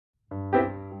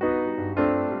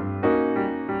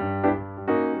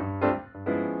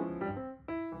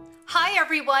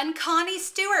everyone, Connie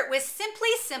Stewart with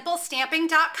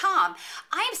SimplySimpleStamping.com.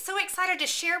 I am so excited to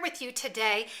share with you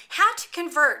today how to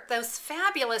convert those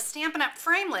fabulous Stampin' Up!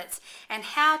 Framelits and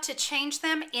how to change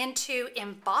them into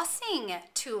embossing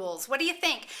tools. What do you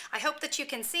think? I hope that you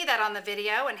can see that on the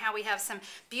video and how we have some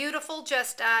beautiful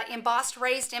just embossed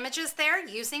raised images there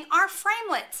using our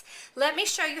framelits. Let me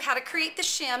show you how to create the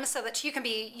shim so that you can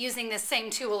be using this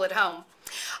same tool at home.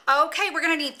 Okay, we're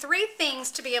going to need 3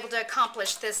 things to be able to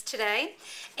accomplish this today,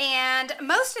 and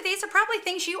most of these are probably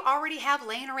things you already have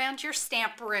laying around your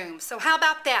stamp room. So how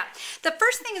about that? The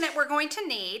first thing that we're going to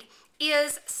need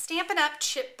is Stampin' Up!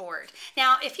 Chipboard.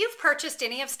 Now, if you've purchased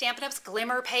any of Stampin' Up's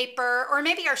glimmer paper or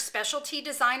maybe our specialty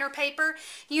designer paper,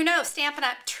 you know Stampin'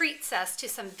 Up! Treats us to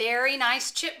some very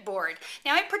nice chipboard.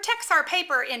 Now, it protects our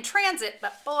paper in transit,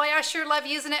 but boy, I sure love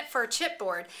using it for a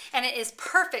chipboard, and it is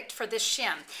perfect for this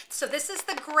shim. So this is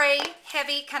the gray,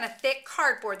 heavy, kind of thick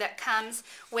cardboard that comes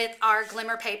with our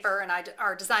glimmer paper and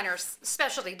our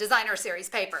specialty designer series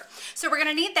paper. So we're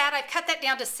going to need that. I've cut that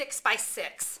down to 6 by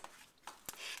 6.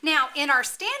 Now, in our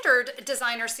standard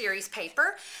designer series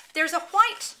paper, there's a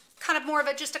white, kind of more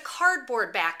of just a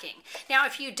cardboard backing. Now,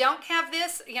 if you don't have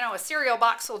this, you know, a cereal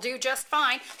box will do just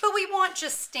fine, but we want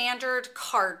just standard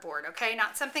cardboard, okay?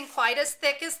 Not something quite as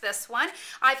thick as this one.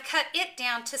 I've cut it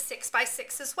down to 6 by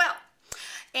 6 as well.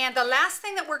 And the last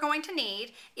thing that we're going to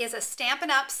need is a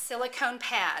Stampin' Up! Silicone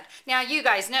pad. Now, you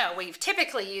guys know we've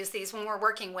typically used these when we're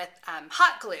working with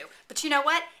hot glue, but you know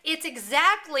what? It's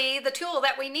exactly the tool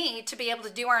that we need to be able to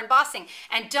do our embossing.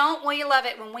 And don't we love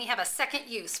it when we have a second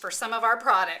use for some of our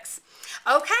products?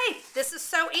 Okay, this is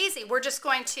so easy. We're just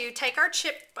going to take our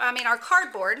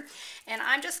cardboard, and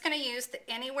I'm just going to use the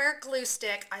Anywhere glue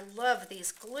stick. I love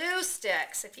these glue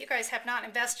sticks. If you guys have not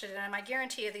invested in them, I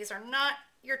guarantee you these are not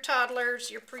your toddlers,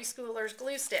 your preschoolers'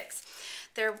 glue sticks.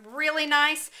 They're really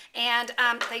nice, and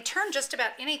they turn just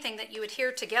about anything that you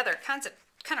adhere together. Kind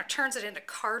of turns it into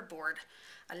cardboard.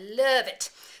 I love it.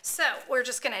 So we're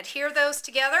just going to adhere those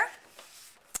together.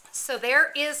 So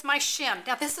there is my shim.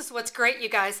 Now this is what's great, you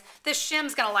guys. This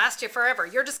shim's going to last you forever.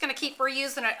 You're just going to keep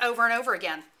reusing it over and over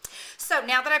again. So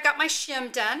now that I've got my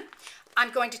shim done,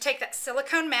 I'm going to take that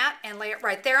silicone mat and lay it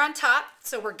right there on top,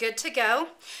 so we're good to go.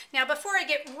 Now, before I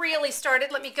get really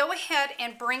started, let me go ahead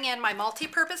and bring in my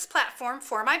multi-purpose platform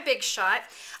for my Big Shot.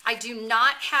 I do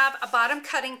not have a bottom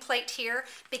cutting plate here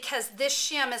because this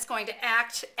shim is going to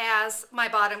act as my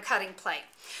bottom cutting plate.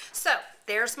 So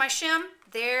there's my shim,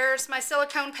 there's my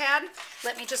silicone pad.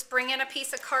 Let me just bring in a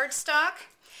piece of cardstock,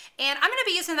 and I'm going to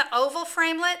be using the oval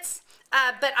framelits,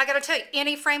 but I got to tell you,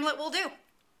 any framelit will do.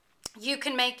 You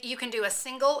can do a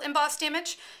single embossed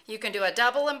image, you can do a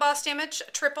double embossed image,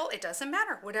 a triple, it doesn't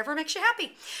matter, whatever makes you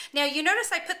happy. Now you notice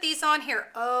I put these on here.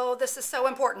 Oh, this is so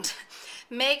important.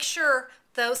 Make sure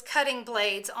those cutting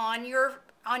blades on your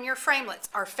framelits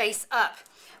are face up.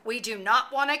 We do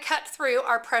not want to cut through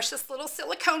our precious little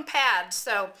silicone pad.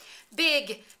 So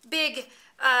big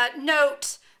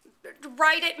note.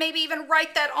 Write it, maybe even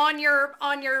write that on your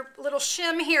little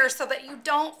shim here so that you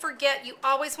don't forget. You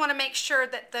always want to make sure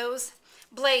that those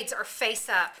blades are face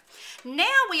up. Now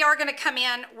we are going to come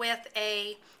in with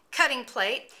a cutting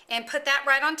plate and put that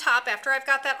right on top after I've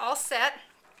got that all set.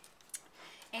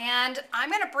 And I'm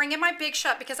going to bring in my Big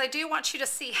Shot because I do want you to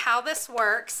see how this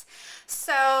works.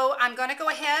 So I'm going to go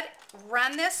ahead,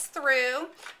 run this through.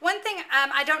 One thing,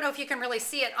 I don't know if you can really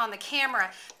see it on the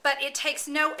camera, but it takes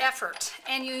no effort.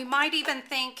 And you might even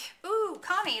think, ooh,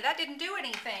 Connie, that didn't do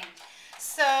anything.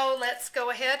 So let's go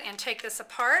ahead and take this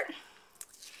apart.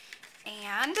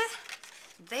 And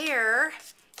there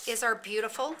is our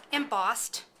beautiful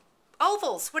embossed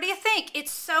ovals. What do you think?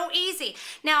 It's so easy.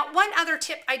 Now, one other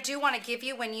tip I do want to give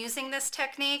you when using this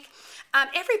technique,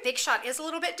 every Big Shot is a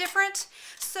little bit different.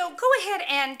 So go ahead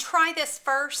and try this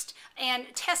first and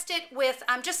test it with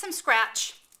just some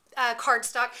scratch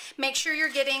cardstock. Make sure you're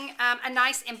getting a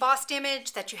nice embossed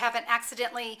image that you haven't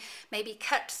accidentally maybe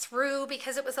cut through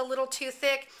because it was a little too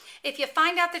thick. If you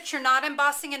find out that you're not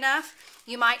embossing enough,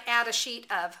 you might add a sheet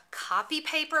of copy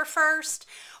paper first,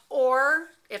 or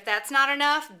if that's not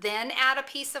enough, then add a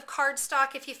piece of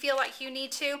cardstock if you feel like you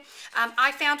need to.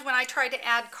 I found when I tried to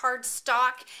add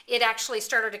cardstock, it actually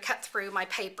started to cut through my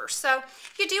paper. So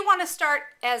you do want to start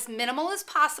as minimal as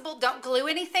possible. Don't glue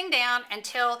anything down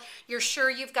until you're sure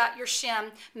you've got your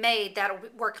shim made that'll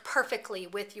work perfectly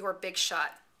with your Big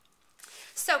Shot.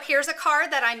 So here's a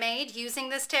card that I made using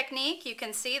this technique. You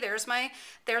can see there's my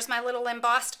little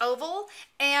embossed oval,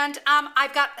 and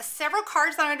I've got several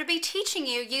cards that I'm going to be teaching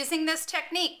you using this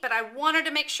technique, but I wanted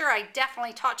to make sure I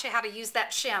definitely taught you how to use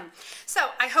that shim. So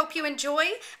I hope you enjoy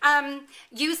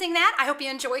using that. I hope you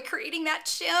enjoy creating that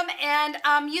shim and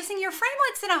using your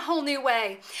framelits in a whole new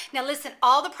way. Now listen,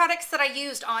 all the products that I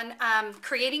used on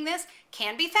creating this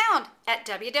can be found at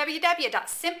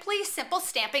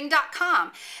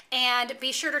www.simplysimplestamping.com, and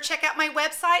be sure to check out my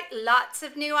website. Lots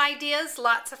of new ideas,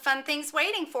 lots of fun things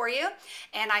waiting for you,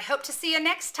 and I hope to see you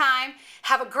next time.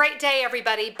 Have a great day,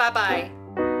 everybody. Bye-bye.